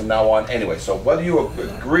 5 years from now on anyway. So whether you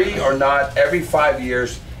agree or not, every 5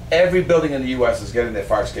 years, every building in the U.S. is getting their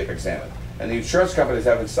fire escape examined. And the insurance companies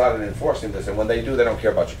haven't started enforcing this, and when they do, they don't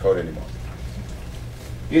care about your code anymore.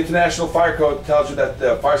 The International Fire Code tells you that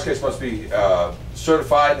the fire escapes must be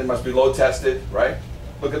certified and must be load tested, right?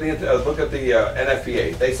 Look at the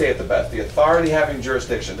NFPA. They say it the best. The authority having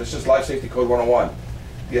jurisdiction. This is Life Safety Code 101.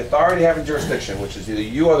 The authority having jurisdiction, which is either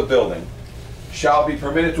you or the building, shall be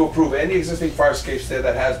permitted to approve any existing fire escapes there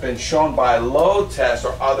that has been shown by load test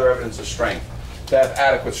or other evidence of strength to have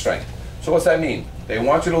adequate strength. So what's that mean? They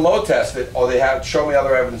want you to load test it, or they have show me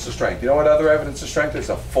other evidence of strength. You know what other evidence of strength is?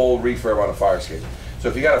 A full refurb on a fire escape. So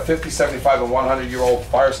if you got a 50, 75, and 100-year-old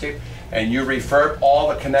fire escape, and you refurb all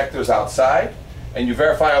the connectors outside, and you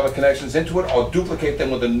verify all the connections into it, or duplicate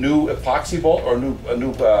them with a new epoxy bolt or a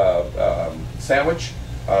new sandwich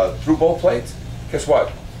through bolt plates, guess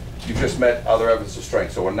what? You just met other evidence of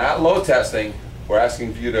strength. So we're not load testing. We're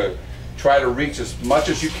asking for you to try to reach as much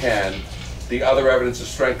as you can the other evidence of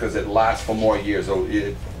strength, because it lasts for more years. So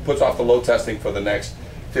it puts off the load testing for the next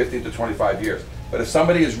 15 to 25 years. But if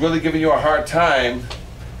somebody is really giving you a hard time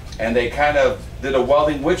and they kind of did a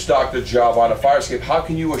welding witch doctor job on a fire escape, how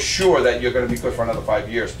can you assure that you're going to be good for another 5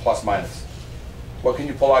 years, plus minus? What can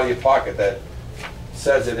you pull out of your pocket that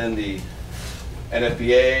says it in the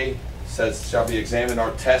NFPA, says shall be examined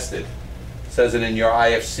or tested, says it in your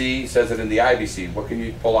IFC, says it in the IBC? What can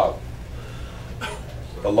you pull out?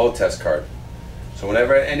 The load test card. So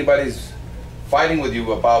whenever anybody's fighting with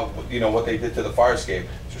you about what they did to the fire escape,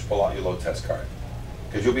 just pull out your load test card,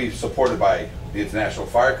 because you'll be supported by the International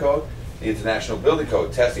Fire Code, the International Building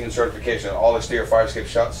Code, testing and certification. All exterior fire escape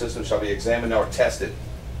systems shall be examined or tested.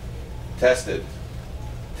 Tested.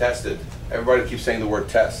 Tested. Everybody keeps saying the word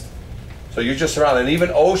test. So you're just surrounded, and even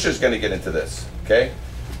OSHA's going to get into this, okay?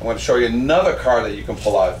 I'm going to show you another card that you can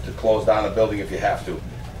pull out to close down a building if you have to,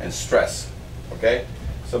 and stress, okay?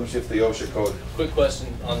 Some shift the OSHA code. Quick question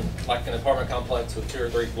on like an apartment complex with 2 or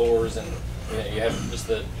 3 floors, and you have just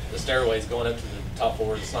the stairways going up to the top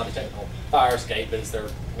floors. It's not a technical fire escape, but it's their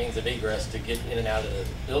means of egress to get in and out of the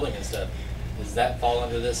building and stuff. Does that fall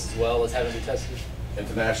under this as well as having to be tested?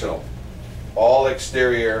 International. All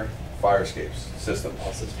exterior fire escapes system.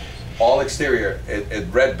 All exterior. It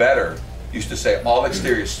read better. Used to say all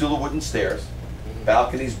exterior, steel or wooden stairs,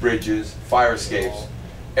 balconies, bridges, fire escapes,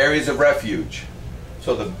 areas of refuge.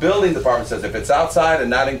 So the building department says if it's outside and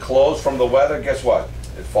not enclosed from the weather, guess what?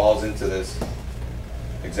 It falls into this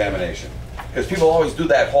examination. Because people always do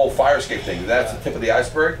that whole fire escape thing. That's the tip of the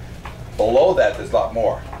iceberg. Below that, there's a lot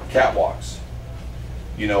more. Catwalks.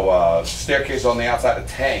 Staircase on the outside of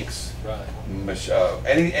tanks. Right.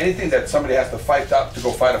 Anything that somebody has to fight up to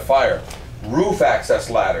go fight a fire. Roof access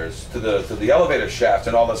ladders to the elevator shafts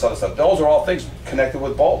and all this other stuff. Those are all things connected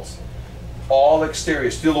with bolts. All exterior,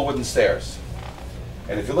 steel or wooden stairs.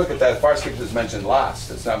 And if you look at that, fire escape is mentioned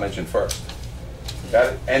last. It's not mentioned first.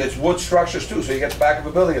 Got it? And it's wood structures too. So you get the back of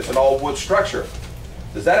a building, it's an all wood structure.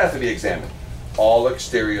 Does that have to be examined? All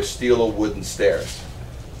exterior, steel or wooden stairs.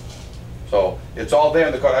 So it's all there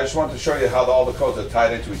in the code. I just wanted to show you how all the codes are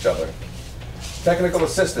tied into each other. Technical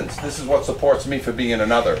assistance. This is what supports me for being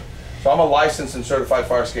another. So I'm a licensed and certified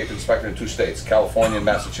fire escape inspector in 2 states, California and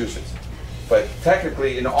Massachusetts. But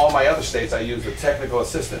technically, in all my other states, I use the technical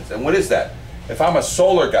assistance. And what is that? If I'm a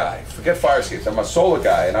solar guy, forget fire escapes, I'm a solar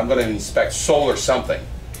guy and I'm going to inspect solar something.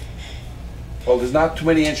 Well, there's not too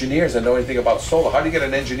many engineers that know anything about solar. How do you get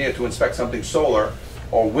an engineer to inspect something solar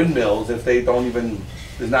or windmills if they don't even,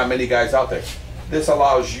 there's not many guys out there? This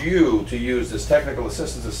allows you to use this technical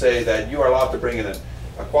assistance to say that you are allowed to bring in a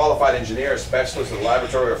qualified engineer, a specialist, a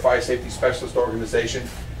laboratory or fire safety specialist organization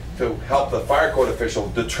to help the fire code official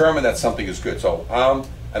determine that something is good. So I'm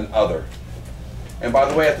an other. And by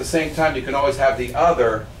the way, at the same time, you can always have the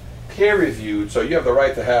other peer reviewed, so you have the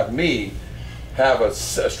right to have me have a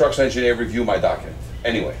structural engineer review my document.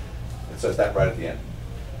 Anyway, it says that right at the end.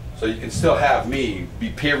 So you can still have me be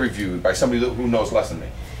peer reviewed by somebody who knows less than me.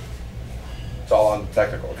 It's all on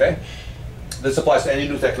technical, okay? This applies to any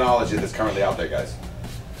new technology that's currently out there, guys.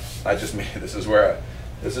 Not just me. This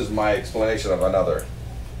is my explanation of another.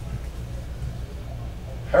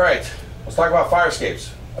 All right, let's talk about fire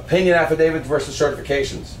escapes. Opinion affidavits versus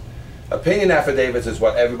certifications. Opinion affidavits is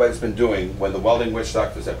what everybody's been doing when the welding witch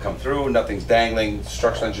doctors have come through, nothing's dangling,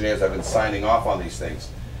 structural engineers have been signing off on these things.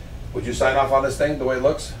 Would you sign off on this thing the way it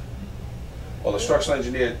looks? Well, the structural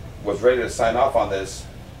engineer was ready to sign off on this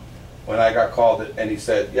when I got called and he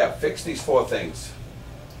said, yeah, fix these 4 things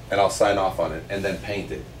and I'll sign off on it, and then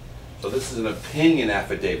paint it. So this is an opinion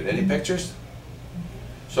affidavit. Any pictures?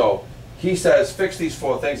 So he says, fix these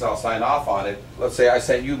 4 things, I'll sign off on it. Let's say I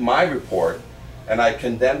sent you my report, and I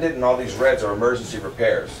condemned it, and all these reds are emergency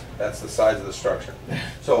repairs. That's the size of the structure.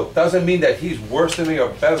 So it doesn't mean that he's worse than me or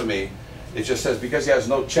better than me. It just says because he has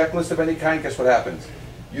no checklist of any kind, guess what happens?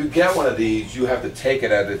 You get one of these, you have to take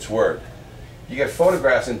it at its word. You get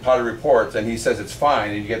photographs in part of reports, and he says it's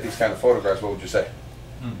fine, and you get these kind of photographs, what would you say?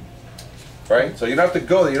 Right? So you don't have to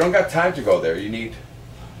go there. You don't got time to go there. You need...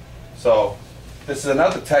 So this is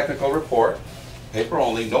another technical report, paper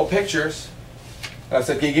only, no pictures. And I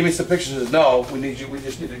said, can you give me some pictures? He says, no, we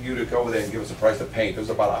just need you to go over there and give us a price to paint. There was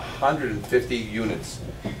about 150 units,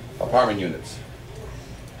 apartment units.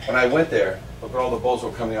 When I went there, look at all the bolts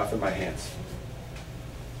were coming off in my hands.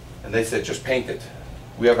 And they said, just paint it.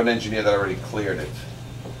 We have an engineer that already cleared it.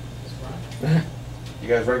 You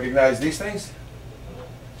guys recognize these things?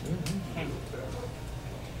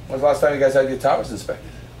 When's the last time you guys had your towers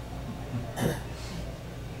inspected?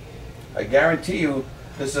 I guarantee you,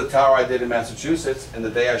 this is a tower I did in Massachusetts, and the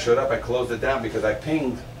day I showed up, I closed it down because I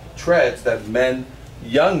pinged treads that men,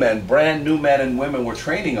 young men, brand new men and women were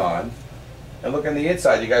training on. And look on the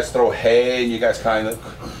inside, you guys throw hay and you guys kind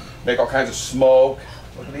of make all kinds of smoke.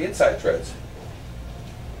 Look at the inside treads.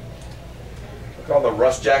 Look at all the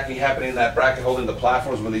rust jacking happening in that bracket holding the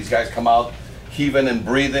platforms when these guys come out heaving and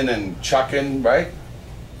breathing and chucking, right?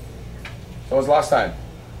 So when's the last time?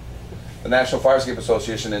 The National Fire Escape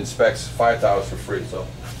Association inspects fire towers for free. So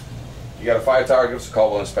you got a fire tower, give us a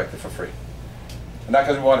call, we'll inspect it for free. And not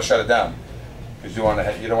because we want to shut it down, because you don't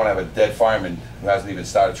want to have a dead fireman who hasn't even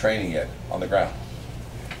started training yet on the ground.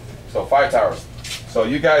 So fire towers. So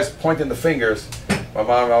you guys pointing the fingers, my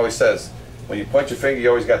mom always says, when you point your finger, you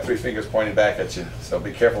always got 3 fingers pointing back at you. So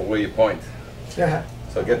be careful where you point. Yeah.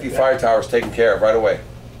 So get these fire towers taken care of right away.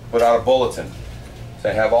 Put out a bulletin.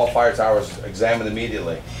 Say have all fire towers examined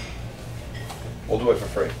immediately. We'll do it for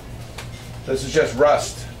free. This is just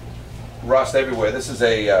rust. Rust everywhere. This is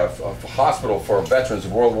a hospital for veterans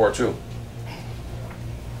of World War II.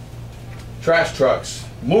 Trash trucks,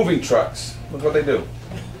 moving trucks. Look what they do.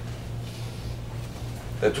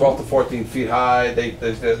 They're 12 to 14 feet high. They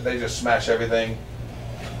just smash everything.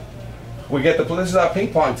 We get this is our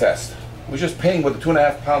ping pong test. We just ping with a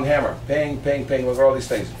 2.5 pound hammer. Ping, ping, ping. Look at all these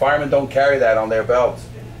things. Firemen don't carry that on their belts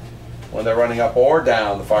when they're running up or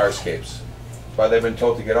down the fire escapes. That's why they've been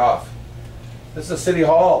told to get off. This is a City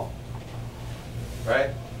Hall,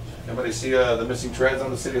 right? Anybody see the missing treads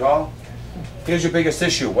on the City Hall? Here's your biggest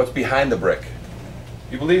issue. What's behind the brick?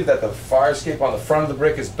 You believe that the fire escape on the front of the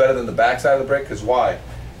brick is better than the back side of the brick? Because why?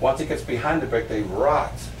 Once it gets behind the brick, they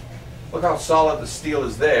rot. Look how solid the steel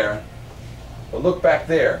is there. But look back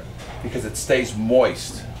there, because it stays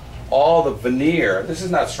moist. All the veneer, this is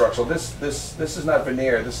not structural. This is not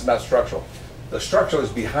veneer. This is not structural. The structural is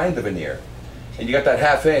behind the veneer. And you got that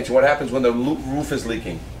 1/2 inch. What happens when the roof is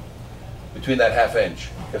leaking? Between that 1/2 inch.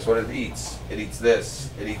 Guess what it eats? It eats this.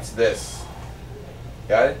 It eats this.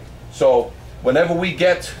 Got it? So whenever we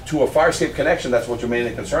get to a fire escape connection, that's what you're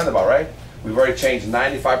mainly concerned about, right? We've already changed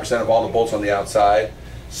 95% of all the bolts on the outside,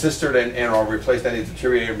 sistered and or replaced any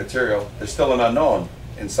deteriorated material. There's still an unknown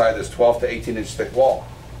inside this 12 to 18 inch thick wall.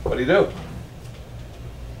 What do?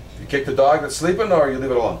 You kick the dog that's sleeping, or you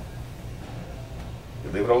leave it alone?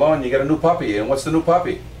 You leave it alone, you get a new puppy. And what's the new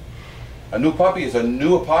puppy? A new puppy is a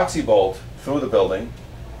new epoxy bolt through the building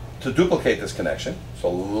to duplicate this connection. So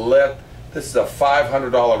this is a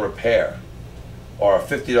 $500 repair or a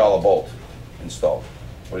 $50 bolt installed.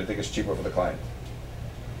 What do you think is cheaper for the client?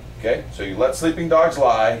 Okay, so you let sleeping dogs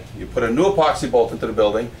lie, you put a new epoxy bolt into the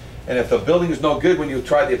building, and if the building is no good when you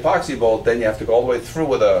try the epoxy bolt, then you have to go all the way through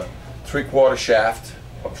with a 3/4 shaft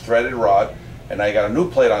of threaded rod, and now you got a new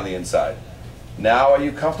plate on the inside. Now, are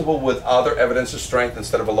you comfortable with other evidence of strength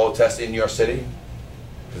instead of a load test in your city?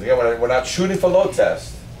 Because again, we're not shooting for load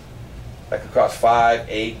tests. That could cost $5,000,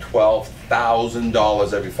 $8,000,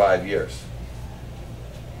 $12,000 every 5 years.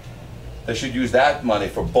 They should use that money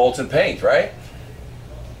for bolts and paint, right?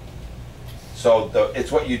 So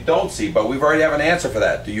it's what you don't see, but we've already have an answer for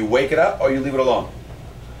that. Do you wake it up or you leave it alone?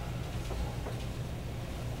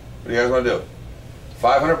 What do you guys want to do?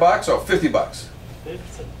 $500 or $50?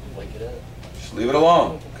 Wake it up. Just leave it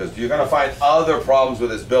alone, because you're going to find other problems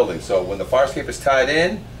with this building. So when the fire escape is tied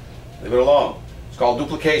in, leave it alone. It's called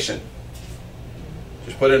duplication.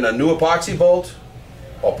 Just put in a new epoxy bolt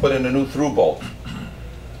or put in a new through bolt.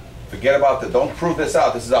 Forget about that. Don't prove this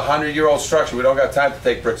out. This is a 100-year-old structure. We don't got time to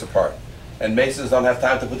take bricks apart. And masons don't have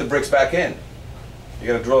time to put the bricks back in. You're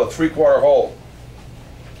going to drill a 3/4 hole.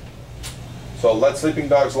 So let sleeping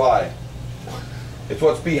dogs lie. It's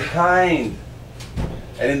what's behind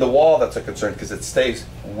and in the wall that's a concern, because it stays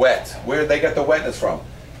wet. Where do they get the wetness from?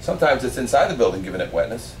 Sometimes it's inside the building giving it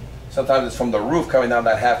wetness. Sometimes it's from the roof coming down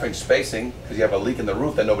that 1/2 inch spacing, because you have a leak in the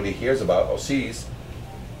roof that nobody hears about or sees.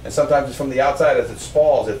 And sometimes it's from the outside. As it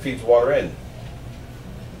spalls, it feeds water in.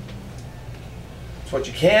 It's what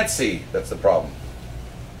you can't see that's the problem.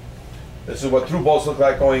 This is what through bolts look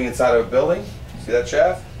like going inside of a building. See that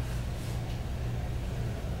shaft?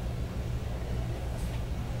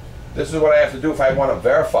 This is what I have to do if I want to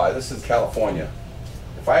verify. This is California.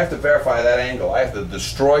 If I have to verify that angle, I have to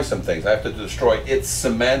destroy some things. I have to destroy its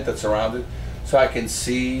cement that's around it so I can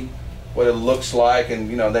see what it looks like, and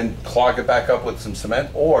then clog it back up with some cement.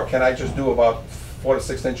 Or can I just do about 4 to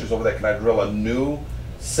 6 inches over there? Can I drill a new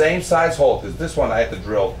same size hole? Because this one I have to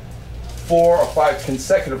drill 4 or 5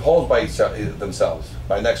 consecutive holes by themselves,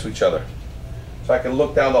 by next to each other. So I can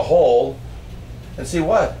look down the hole and see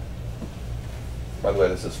what? By the way,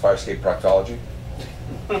 this is fire escape proctology.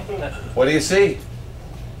 What do you see?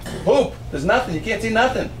 Poop. There's nothing. You can't see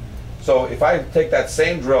nothing. So if I take that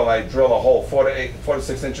same drill and I drill a hole 4 to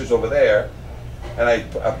 6 inches over there, and I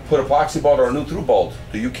put a epoxy bolt or a new through bolt,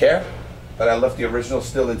 do you care that I left the original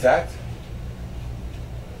still intact?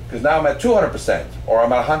 Because now I'm at 200%, or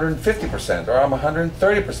I'm at 150%, or I'm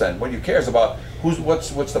 130%. What you care is about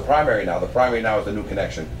what's the primary now. The primary now is the new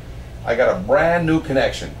connection. I got a brand new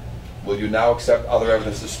connection. Will you now accept other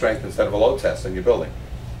evidence of strength instead of a load test in your building?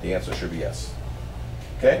 The answer should be yes.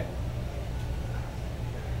 Okay?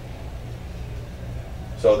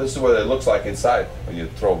 So this is what it looks like inside when you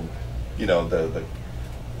throw, you know, the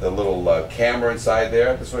little camera inside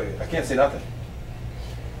there. This way, I can't see nothing.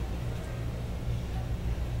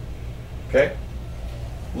 Okay?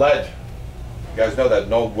 Lead. You guys know that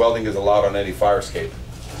no welding is allowed on any fire escape.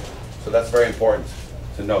 So that's very important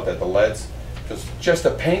to note that the leads, because just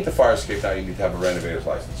to paint the fire escape now you need to have a renovator's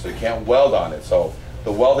license. So you can't weld on it. So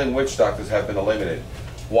the welding witch doctors have been eliminated.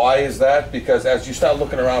 Why is that? Because as you start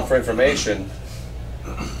looking around for information,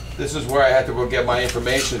 this is where I had to go get my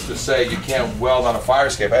information to say you can't weld on a fire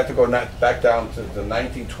escape. I had to go back down to the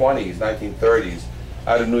 1920s, 1930s,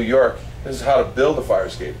 out of New York. This is how to build a fire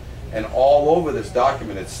escape. And all over this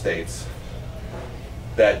document it states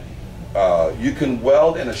that you can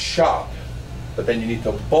weld in a shop, but then you need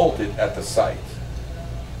to bolt it at the site.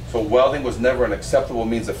 So welding was never an acceptable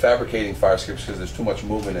means of fabricating fire escapes because there's too much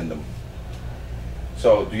movement in them.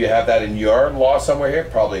 So do you have that in your law somewhere here?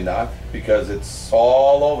 Probably not, because it's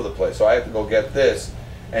all over the place. So I have to go get this.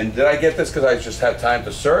 And did I get this because I just had time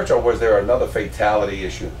to search, or was there another fatality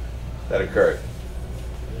issue that occurred?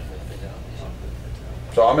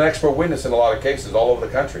 So I'm an expert witness in a lot of cases all over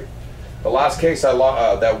the country. The last case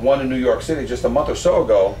that won in New York City just a month or so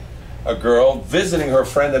ago, a girl visiting her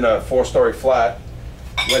friend in a 4-story flat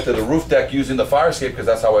went to the roof deck using the fire escape, because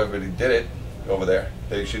that's how everybody did it over there.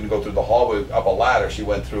 She didn't go through the hallway up a ladder. She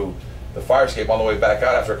went through the fire escape. On the way back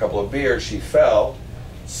out after a couple of beers, she fell,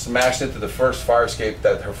 smashed into the first fire escape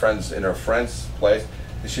that her friend's place.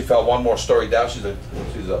 And she fell one more story down. She's a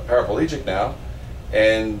paraplegic now.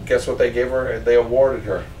 And guess what they gave her? They awarded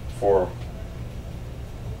her for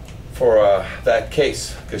that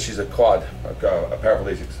case, because she's a quad, a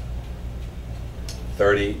paraplegic.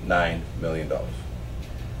 $39 million.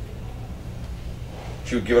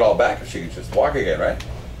 She would give it all back if she could just walk again, right?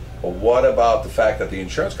 But what about the fact that the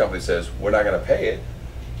insurance company says, we're not going to pay it,